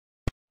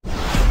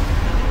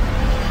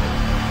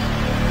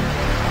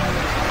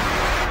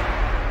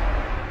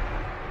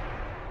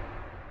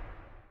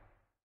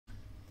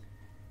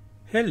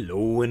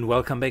Hello and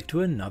welcome back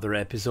to another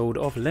episode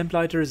of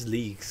Lamplighters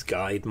League's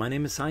Guide. My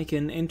name is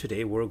Syken and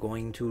today we're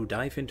going to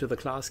dive into the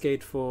class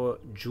guide for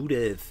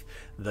Judith,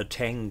 the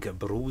tank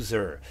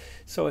bruiser.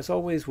 So as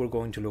always, we're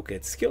going to look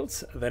at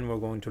skills, then we're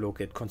going to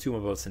look at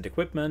consumables and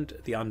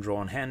equipment, the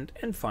undrawn hand,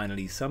 and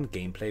finally some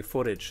gameplay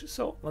footage.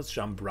 So let's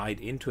jump right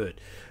into it.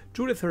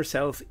 Judith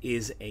herself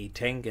is a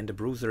tank and a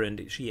bruiser,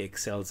 and she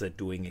excels at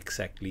doing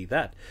exactly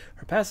that.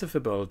 Her passive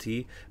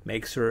ability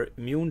makes her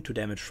immune to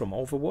damage from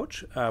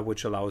Overwatch,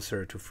 which allows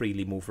her to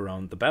freely move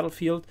around the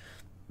battlefield.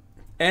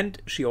 And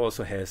she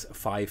also has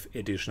 5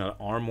 additional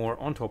armor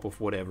on top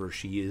of whatever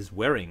she is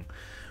wearing.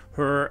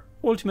 Her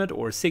ultimate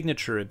or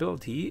signature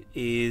ability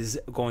is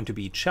going to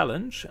be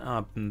Challenge.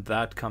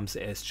 That comes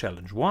as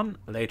Challenge 1,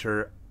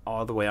 later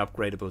all the way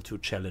upgradable to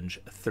Challenge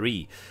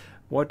 3.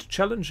 What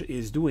Challenge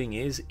is doing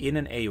is, in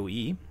an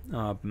AoE,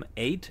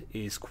 8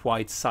 is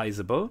quite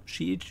sizable.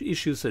 She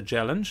issues a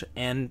challenge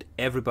and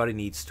everybody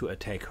needs to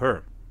attack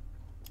her.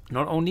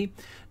 Not only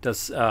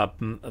does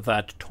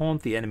that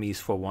taunt the enemies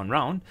for 1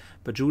 round,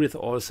 but Judith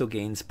also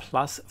gains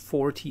plus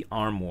 40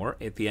 armor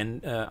at the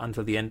end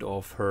until the end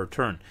of her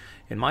turn.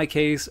 In my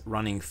case,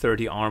 running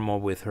 30 armor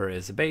with her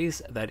as a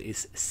base, that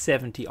is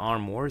 70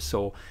 armor,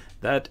 so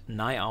that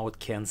nigh out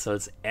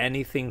cancels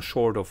anything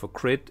short of a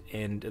crit,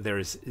 and there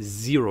is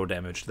 0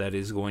 damage that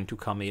is going to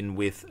come in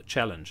with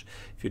challenge.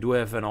 If you do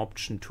have an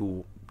option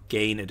to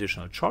gain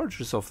additional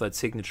charges of that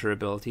signature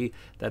ability,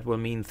 that will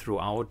mean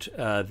throughout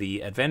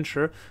the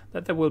adventure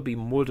that there will be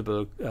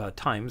multiple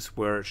times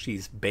where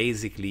she's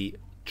basically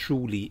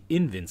truly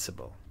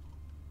invincible.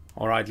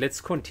 Alright,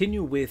 let's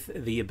continue with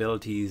the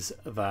abilities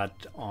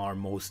that are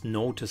most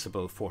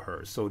noticeable for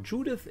her. So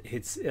Judith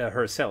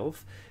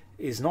herself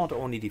is not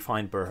only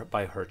defined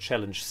by her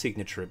challenge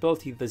signature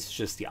ability, this is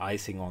just the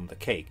icing on the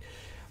cake.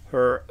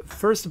 Her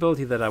first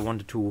ability that I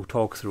wanted to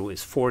talk through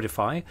is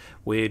Fortify,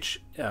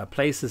 which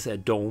places a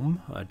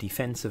dome, a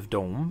defensive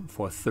dome,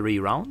 for 3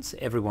 rounds.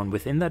 Everyone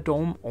within that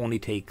dome only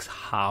takes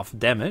half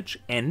damage,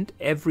 and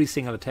every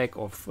single attack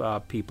of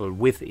people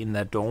within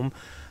that dome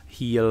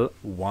heal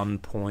 1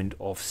 point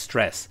of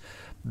stress.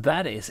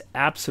 That is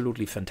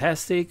absolutely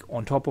fantastic.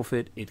 On top of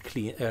it, it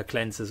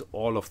cleanses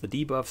all of the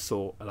debuffs,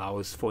 so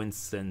allows, for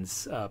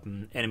instance,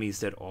 enemies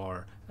that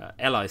are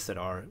allies that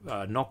are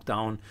knocked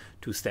down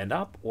to stand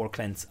up or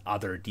cleanse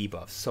other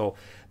debuffs. So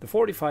the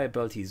Fortify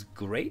ability is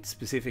great,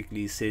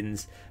 specifically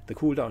since the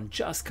cooldown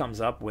just comes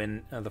up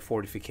when the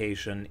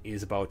fortification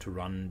is about to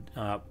run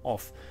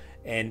off.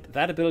 And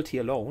that ability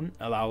alone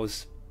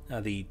allows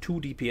the 2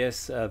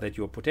 DPS that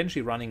you're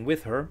potentially running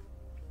with her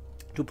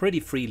to pretty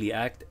freely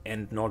act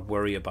and not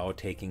worry about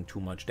taking too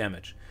much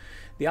damage.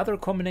 The other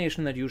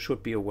combination that you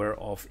should be aware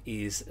of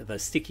is the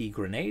Sticky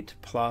Grenade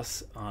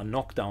plus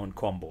knockdown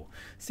combo.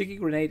 Sticky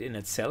Grenade in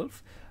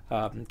itself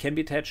can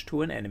be attached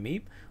to an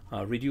enemy,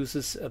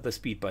 reduces the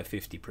speed by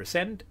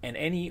 50%, and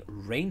any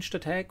ranged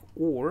attack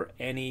or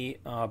any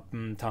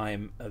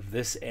time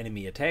this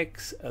enemy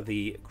attacks,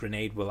 the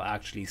grenade will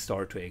actually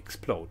start to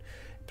explode.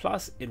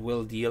 Plus, it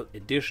will deal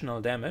additional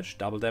damage,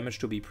 double damage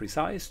to be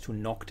precise, to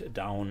knocked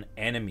down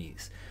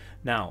enemies.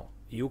 Now,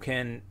 you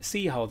can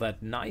see how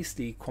that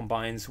nicely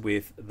combines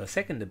with the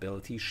second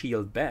ability,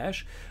 Shield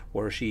Bash,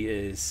 where she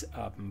is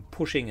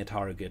pushing a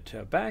target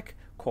back,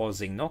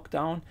 causing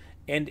knockdown,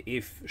 and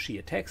if she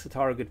attacks the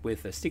target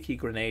with a sticky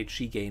grenade,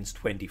 she gains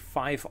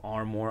 25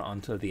 armor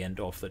until the end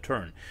of the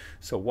turn.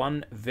 So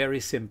one very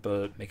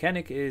simple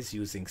mechanic is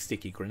using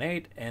sticky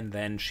grenade and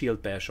then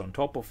Shield Bash on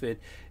top of it,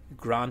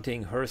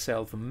 granting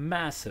herself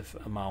massive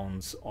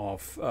amounts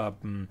of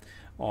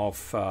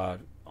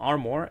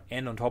armor,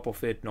 and on top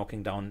of it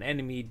knocking down an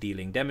enemy,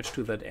 dealing damage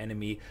to that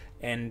enemy,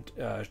 and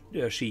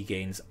she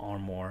gains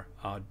armor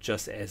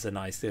just as a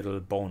nice little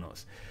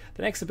bonus.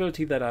 The next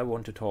ability that I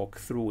want to talk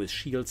through is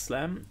Shield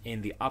Slam.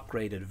 In the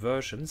upgraded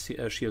versions,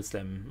 Shield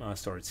Slam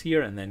starts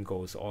here and then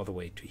goes all the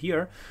way to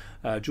here.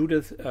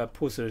 Judith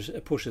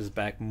pushes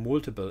back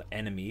multiple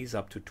enemies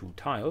up to 2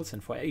 tiles,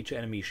 and for each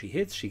enemy she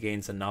hits, she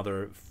gains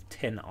another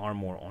 10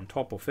 armor on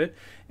top of it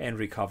and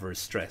recovers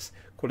stress.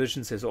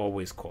 Collisions as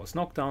always cause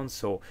knockdowns,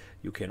 so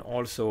you can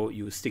also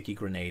use Sticky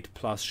Grenade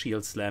plus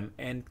Shield Slam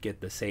and get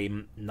the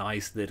same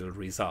nice little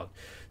result.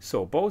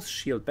 So both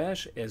Shield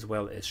Bash as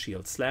well as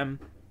Shield Slam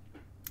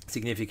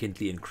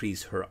significantly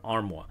increase her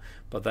armor.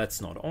 But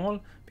that's not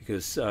all,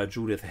 because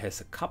Judith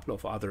has a couple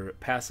of other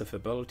passive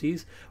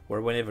abilities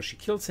where whenever she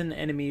kills an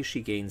enemy,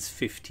 she gains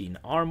 15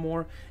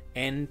 armor,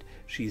 and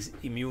she's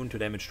immune to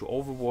damage to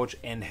Overwatch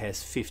and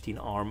has 15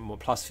 armor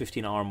plus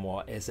 15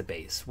 armor as a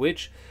base,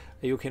 which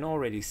you can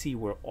already see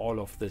where all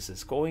of this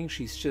is going.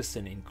 She's just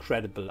an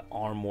incredible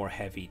armor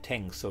heavy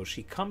tank. So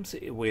she comes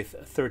with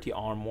 30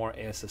 armor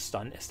as a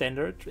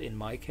standard in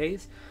my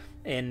case.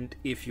 And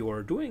if you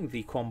are doing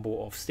the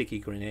combo of Sticky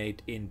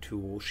Grenade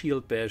into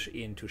Shield Bash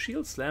into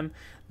Shield Slam,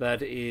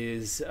 that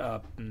is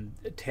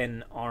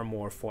 10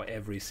 armor for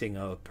every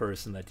single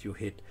person that you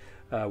hit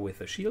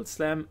with a Shield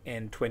Slam,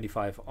 and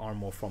 25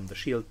 armor from the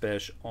Shield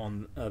Bash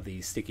on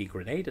the Sticky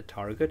Grenade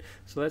target.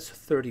 So that's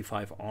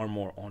 35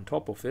 armor on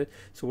top of it.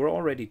 So we're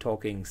already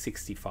talking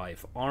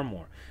 65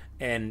 armor.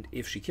 and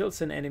if she kills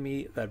an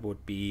enemy, that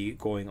would be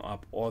going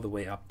up all the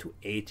way up to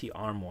 80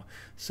 armor.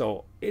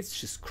 So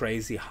it's just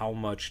crazy how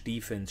much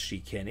defense she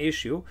can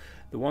issue.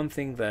 The one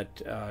thing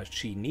that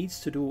she needs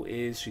to do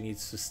is she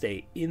needs to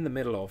stay in the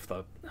middle of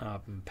the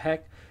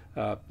pack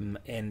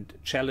and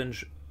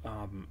challenge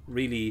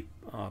really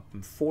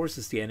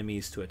forces the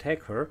enemies to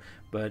attack her.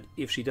 But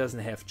if she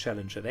doesn't have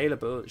challenge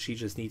available, she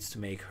just needs to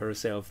make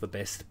herself the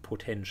best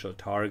potential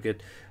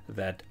target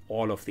that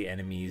all of the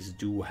enemies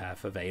do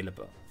have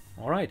available.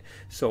 Alright,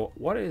 so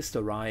what is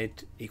the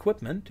right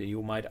equipment,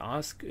 you might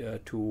ask,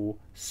 to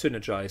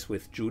synergize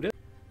with Judith?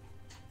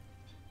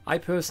 I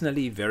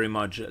personally very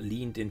much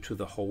leaned into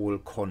the whole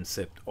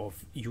concept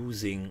of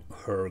using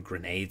her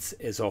grenades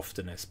as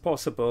often as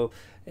possible,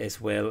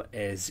 as well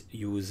as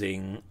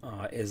using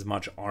as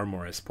much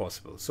armor as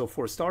possible. So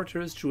for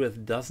starters,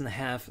 Judith doesn't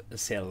have a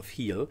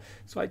self-heal,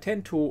 so I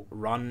tend to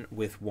run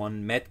with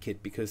one medkit,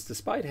 because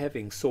despite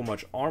having so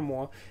much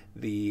armor,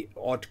 the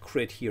odd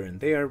crit here and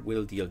there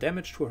will deal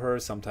damage to her.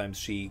 Sometimes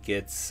she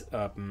gets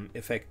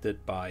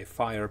affected by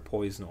fire,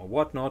 poison or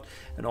whatnot,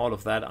 and all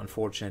of that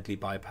unfortunately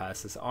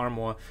bypasses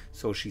armor,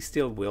 so she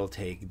still will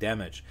take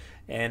damage.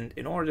 And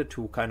in order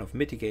to kind of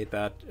mitigate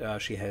that,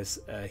 she has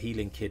a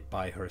healing kit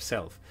by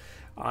herself.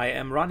 I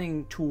am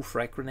running 2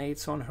 frag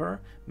grenades on her,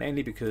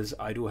 mainly because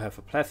I do have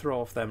a plethora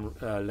of them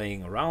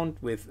laying around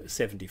with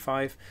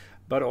 75,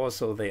 but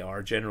also they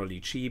are generally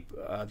cheap.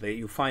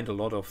 You find a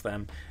lot of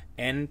them,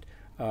 and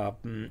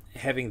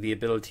having the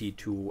ability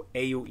to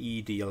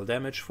AoE deal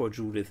damage for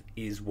Judith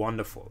is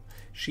wonderful.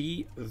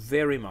 She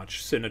very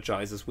much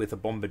synergizes with the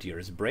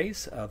Bombardier's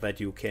Brace that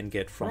you can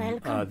get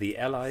from the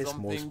allies,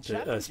 most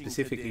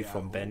specifically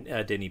from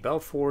Denny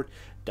Belfort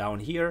down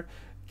here.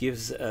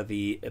 Gives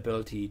the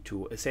ability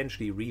to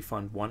essentially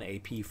refund 1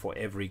 AP for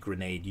every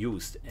grenade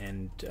used.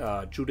 And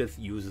Judith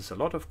uses a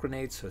lot of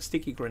grenades. Her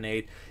sticky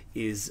grenade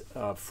is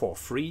for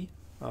free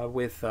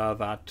with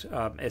that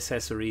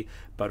accessory,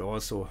 but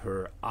also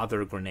her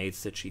other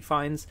grenades that she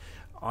finds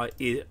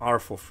are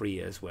for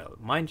free as well.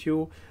 Mind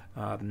you,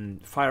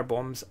 fire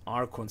bombs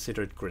are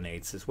considered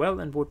grenades as well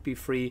and would be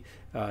free.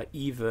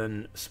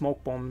 Even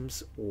smoke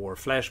bombs or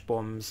flash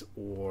bombs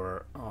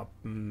or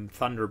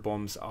thunder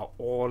bombs are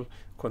all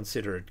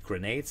considered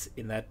grenades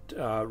in that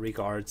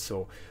regard.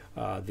 So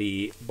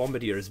the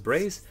Bombardier's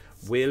Brace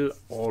will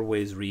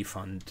always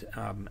refund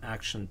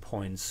action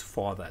points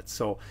for that.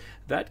 So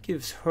that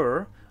gives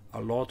her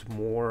a lot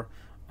more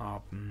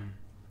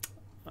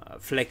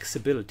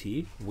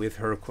flexibility with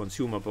her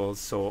consumables,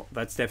 so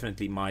that's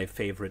definitely my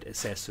favorite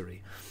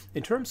accessory.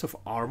 In terms of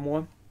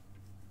armor,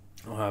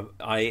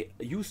 I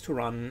used to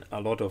run a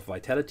lot of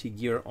vitality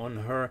gear on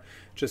her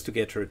just to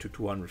get her to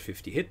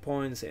 250 hit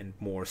points and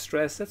more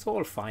stress. That's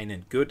all fine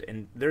and good,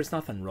 and there's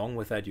nothing wrong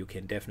with that. You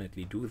can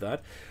definitely do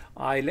that.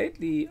 I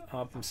lately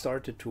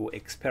started to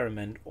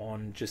experiment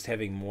on just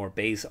having more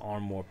base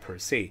armor per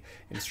se,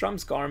 and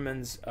Strum's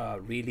garments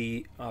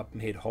really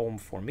hit home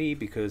for me,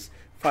 because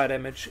fire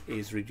damage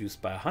is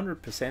reduced by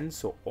 100%,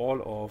 so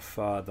all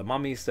of the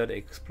mummies that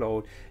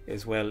explode,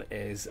 as well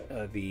as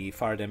the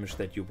fire damage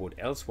that you would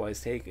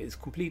elsewise take, is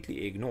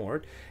completely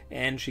ignored,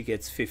 and she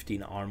gets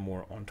 15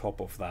 armor on top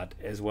of that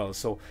as well.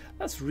 So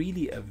that's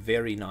really a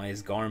very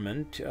nice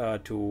garment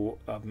to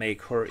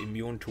make her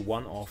immune to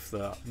one of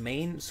the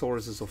main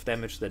sources of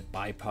damage that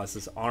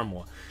bypasses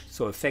armor,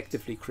 so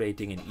effectively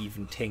creating an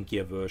even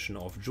tankier version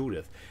of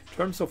Judith. In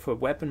terms of her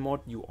weapon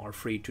mod, you are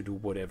free to do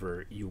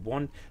whatever you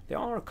want. There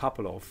are a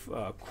couple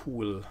of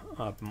cool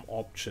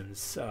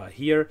options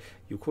here.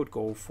 You could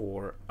go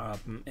for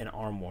an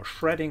armor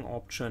shredding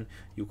option.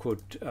 You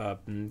could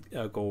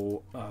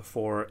go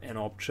for an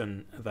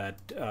option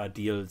that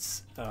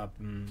deals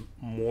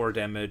more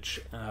damage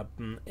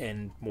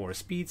and more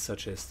speed,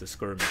 such as the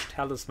Skirmish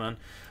Talisman.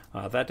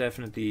 That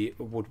definitely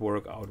would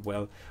work out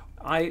well.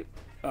 I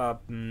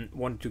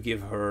want to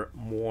give her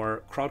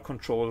more crowd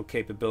control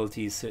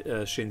capabilities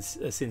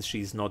since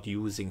she's not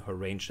using her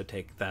ranged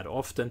attack that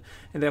often,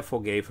 and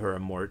therefore gave her a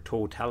more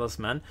toe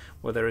talisman,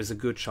 where there is a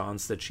good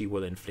chance that she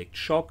will inflict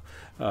shock,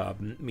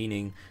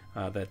 meaning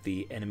that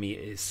the enemy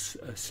is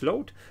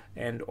slowed,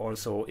 and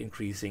also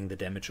increasing the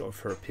damage of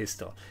her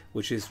pistol,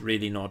 which is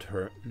really not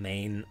her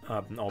main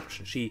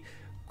option.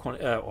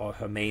 Or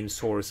her main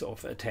source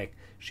of attack.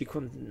 She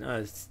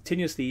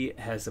continuously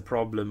has a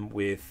problem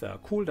with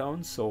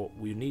cooldowns, so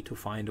we need to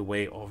find a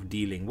way of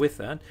dealing with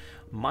that.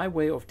 My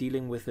way of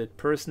dealing with it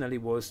personally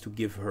was to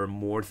give her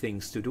more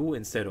things to do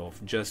instead of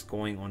just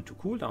going on to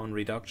cooldown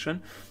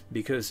reduction,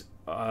 because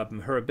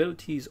her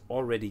abilities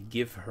already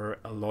give her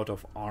a lot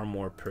of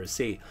armor per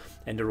se,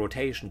 and the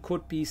rotation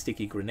could be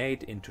Sticky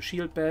Grenade into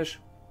Shield Bash.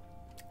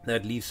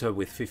 That leaves her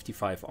with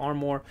 55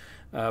 armor,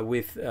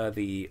 with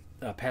the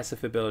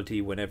passive ability.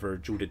 Whenever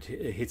Judith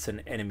hits an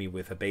enemy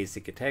with a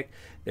basic attack,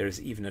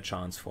 there's even a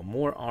chance for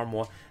more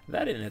armor.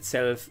 That in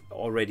itself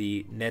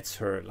already nets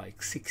her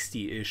like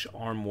 60-ish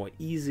armor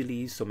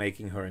easily, so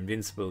making her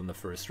invincible in the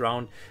first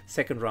round.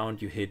 Second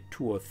round you hit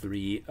 2 or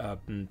 3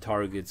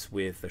 targets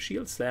with a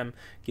shield slam,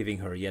 giving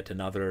her yet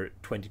another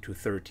 20 to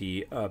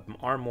 30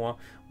 armor.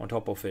 On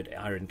top of it,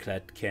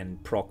 Ironclad can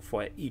proc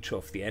for each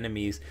of the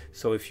enemies,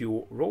 so if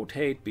you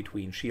rotate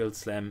between shield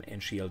slam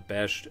and shield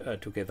bash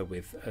together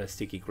with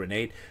sticky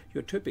grenade,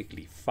 you're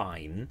typically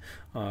fine,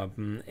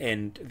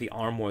 and the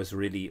armor is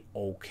really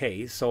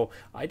okay. So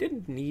I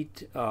didn't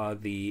need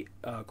the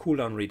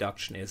cooldown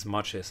reduction as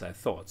much as I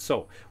thought.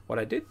 So what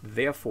I did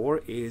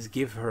therefore is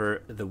give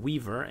her the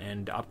Weaver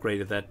and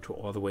upgraded that to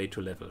all the way to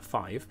level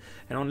 5.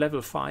 And on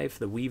level 5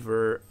 the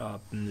Weaver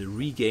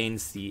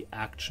regains the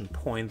action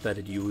point that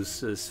it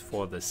uses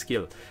for the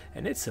skill,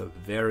 and it's a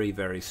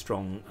very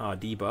strong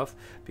debuff,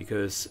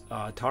 because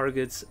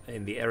targets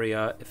in the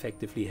area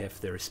effectively have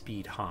their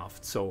speed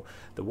halved. So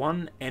the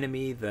one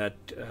enemy that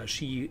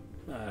she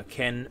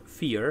can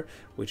fear,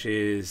 which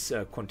is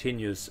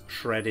continuous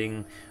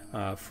shredding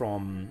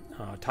from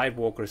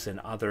Tidewalkers and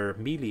other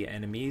melee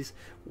enemies,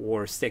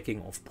 or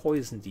stacking of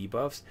poison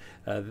debuffs,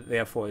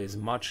 therefore is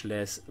much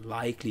less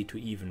likely to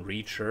even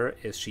reach her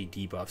as she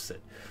debuffs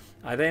it.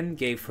 I then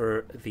gave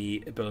her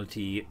the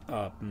ability,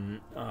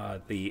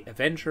 the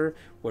Avenger,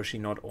 where she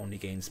not only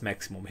gains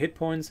maximum hit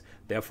points,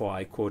 therefore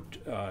I could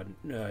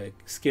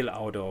skill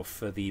out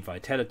of the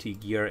Vitality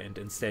gear and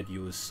instead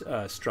use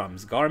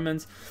Strum's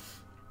garments,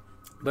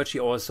 but she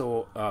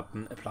also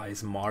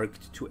applies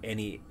Marked to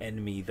any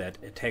enemy that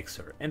attacks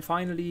her. And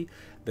finally,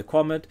 the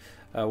Comet,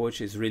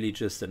 which is really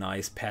just a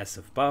nice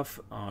passive buff.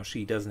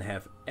 She doesn't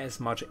have as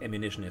much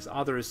ammunition as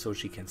others, so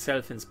she can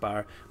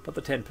self-inspire, but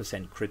the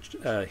 10% crit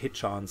hit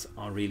chance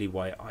are really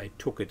why I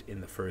took it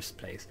in the first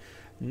place.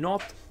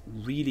 Not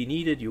really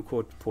needed. You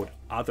could put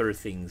other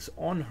things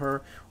on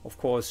her. Of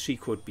course, she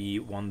could be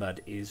one that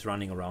is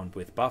running around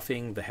with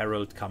buffing. The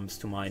Herald comes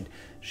to mind.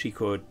 She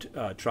could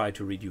try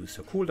to reduce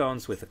her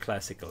cooldowns with a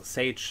classical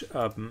Sage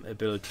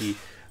ability.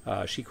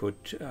 She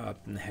could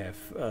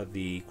have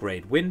the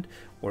Great Wind,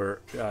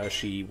 where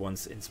she,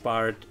 once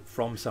inspired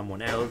from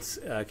someone else,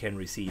 can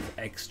receive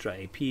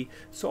extra AP.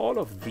 So all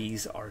of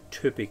these are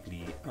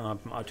typically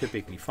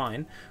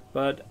fine,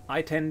 but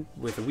I tend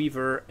with the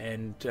Weaver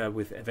and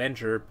with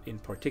Avenger in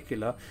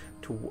particular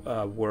to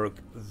work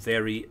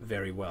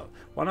very well.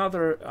 One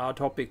other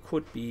topic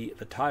could be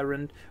the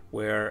Tyrant,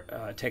 where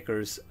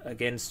attackers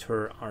against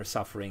her are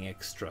suffering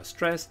extra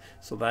stress,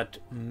 so that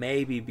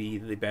maybe be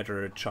the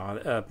better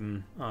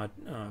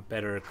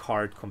better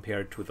card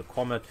compared to the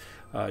Comet,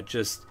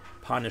 just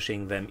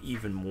punishing them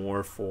even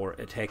more for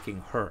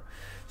attacking her.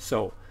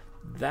 So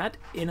that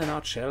in a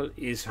nutshell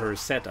is her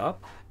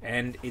setup,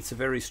 and it's a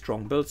very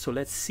strong build, so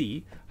let's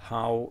see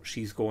how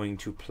she's going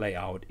to play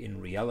out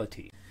in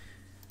reality.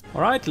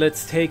 Alright,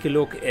 let's take a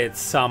look at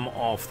some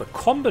of the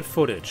combat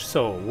footage.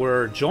 So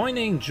we're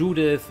joining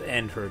Judith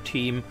and her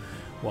team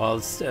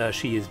whilst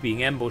she is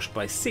being ambushed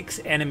by 6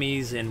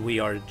 enemies, and we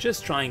are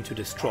just trying to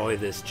destroy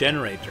this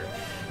generator.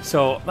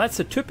 So that's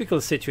a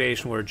typical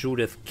situation where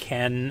Judith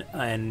can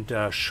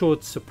and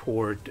should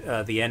support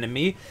the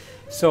enemy.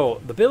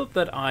 So the build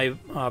that I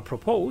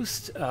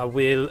proposed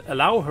will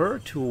allow her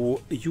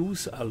to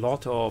use a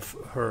lot of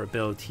her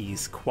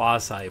abilities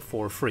quasi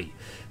for free.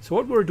 So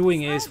what we're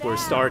doing is we're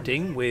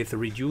starting with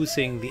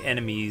reducing the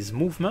enemy's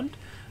movement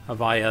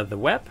via the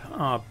web.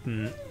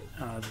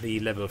 The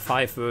level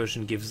 5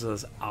 version gives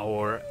us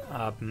our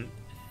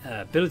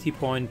ability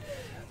point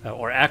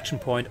or action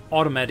point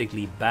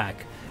automatically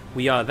back.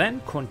 We are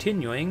then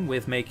continuing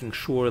with making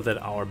sure that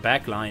our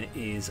backline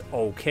is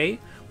okay.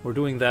 We're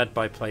doing that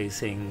by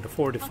placing the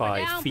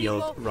fortified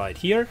field right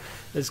here.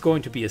 It's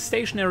going to be a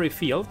stationary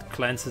field,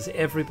 cleanses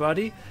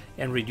everybody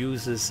and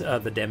reduces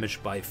the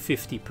damage by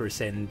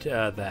 50%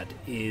 that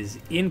is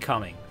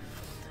incoming.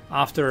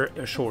 After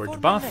a short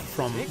buff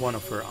from one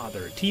of her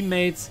other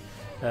teammates,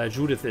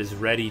 Judith is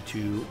ready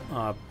to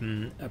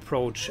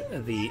approach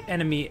the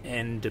enemy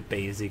and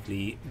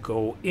basically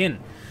go in.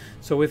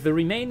 So with the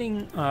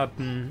remaining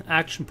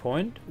action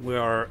point, we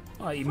are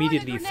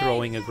immediately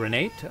throwing a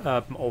grenade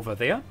over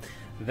there.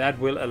 That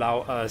will allow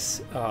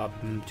us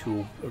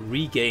to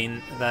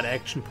regain that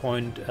action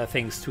point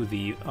thanks to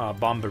the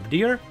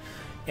Bombardier.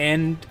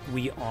 And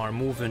we are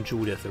moving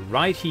Judith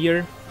right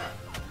here.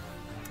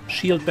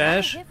 Shield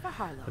Bash.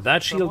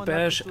 That Shield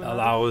Bash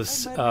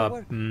allows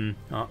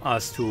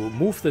us to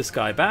move this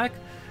guy back.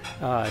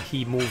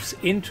 He moves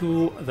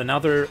into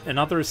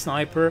another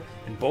sniper,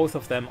 and both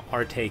of them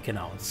are taken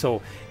out.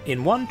 So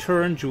in one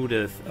turn,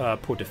 Judith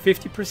put a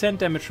 50%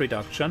 damage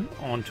reduction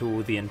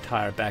onto the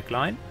entire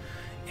backline,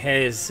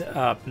 has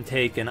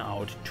taken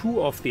out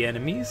 2 of the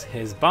enemies,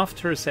 has buffed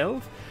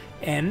herself,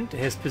 and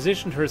has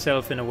positioned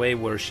herself in a way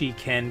where she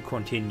can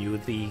continue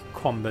the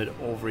combat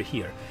over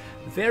here.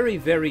 Very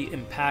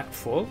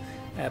impactful,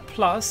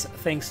 Plus,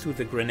 thanks to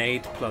the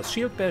grenade plus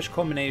shield bash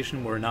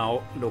combination, we're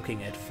now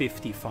looking at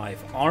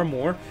 55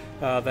 armor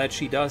that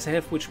she does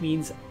have, which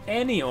means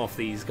any of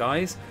these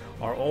guys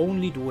are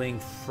only doing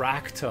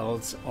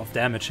fractals of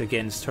damage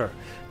against her.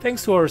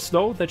 Thanks to her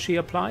slow that she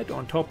applied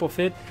on top of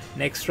it,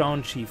 next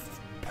round she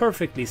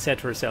perfectly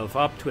set herself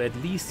up to at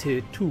least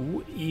hit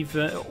 2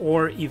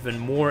 even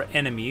more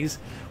enemies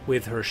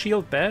with her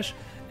shield bash,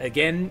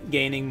 again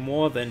gaining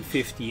more than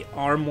 50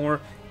 armor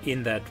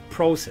in that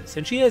process,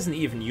 and she hasn't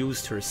even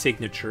used her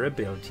signature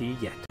ability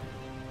yet.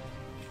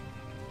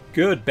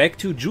 Good, back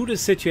to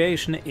Judith's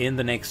situation in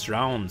the next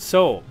round.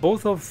 So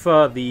both of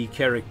the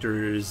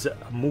characters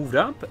moved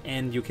up,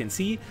 and you can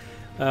see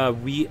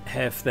we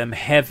have them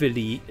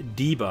heavily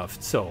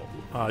debuffed. So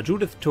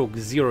Judith took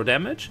 0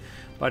 damage,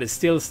 but is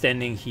still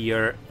standing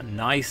here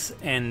nice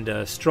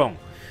and strong.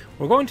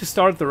 We're going to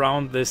start the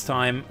round this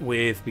time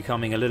with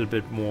becoming a little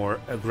bit more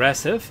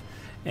aggressive.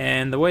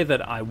 And the way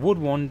that I would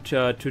want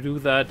to do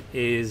that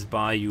is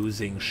by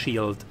using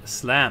Shield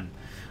Slam.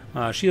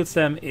 Shield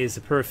Slam is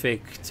a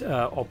perfect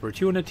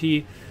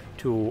opportunity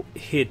to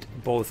hit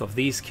both of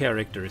these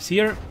characters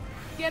here.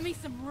 Give me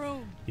some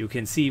room. You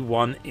can see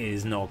one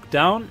is knocked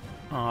down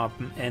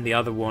and the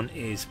other one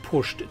is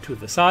pushed to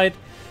the side.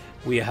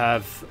 We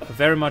have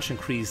very much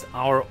increased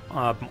our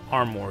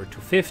armor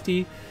to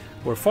 50.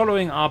 We're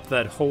following up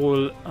that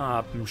whole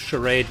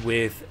charade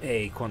with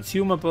a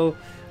consumable.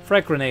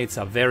 Frag grenades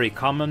are very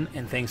common,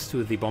 and thanks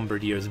to the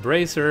Bombardier's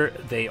Bracer,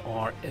 they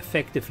are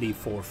effectively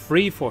for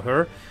free for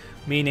her,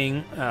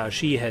 meaning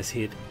she has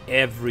hit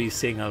every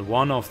single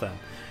one of them.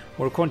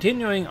 We're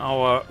continuing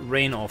our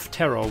reign of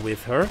terror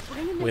with her,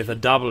 with a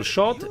double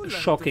shot,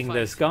 shocking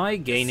this guy,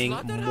 gaining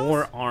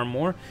more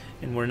armor,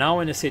 and we're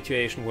now in a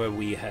situation where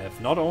we have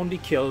not only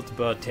killed,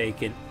 but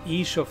taken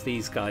each of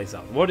these guys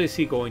out. What is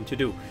he going to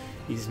do?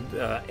 He's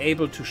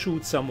able to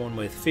shoot someone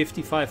with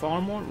 55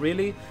 armor,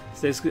 really?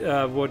 Is this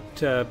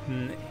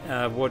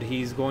what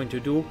he's going to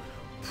do?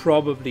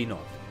 Probably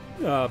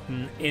not.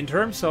 In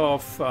terms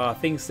of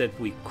things that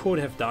we could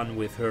have done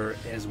with her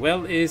as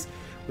well is,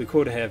 we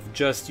could have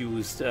just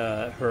used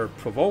her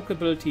provoke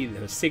ability,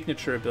 her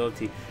signature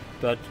ability,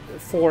 but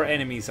 4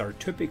 enemies are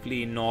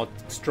typically not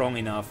strong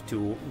enough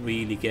to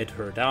really get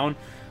her down.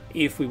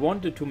 If we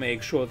wanted to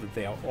make sure that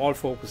they are all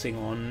focusing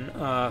on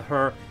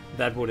her,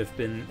 that would have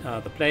been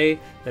the play.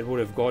 That would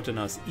have gotten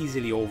us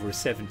easily over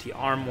 70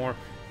 armor,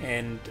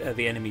 and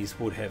the enemies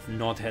would have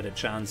not had a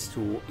chance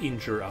to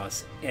injure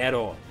us at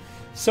all.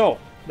 So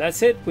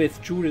that's it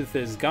with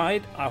Judith's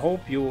guide. I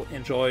hope you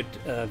enjoyed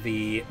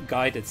the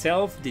guide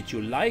itself. Did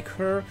you like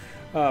her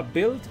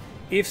build?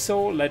 If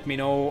so, let me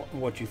know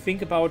what you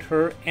think about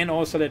her, and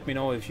also let me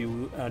know if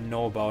you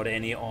know about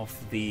any of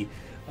the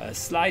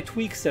slight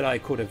tweaks that I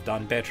could have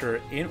done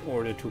better in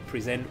order to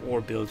present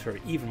or build her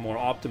even more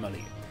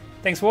optimally.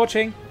 Thanks for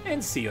watching,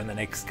 and see you in the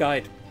next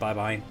guide. Bye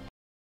bye.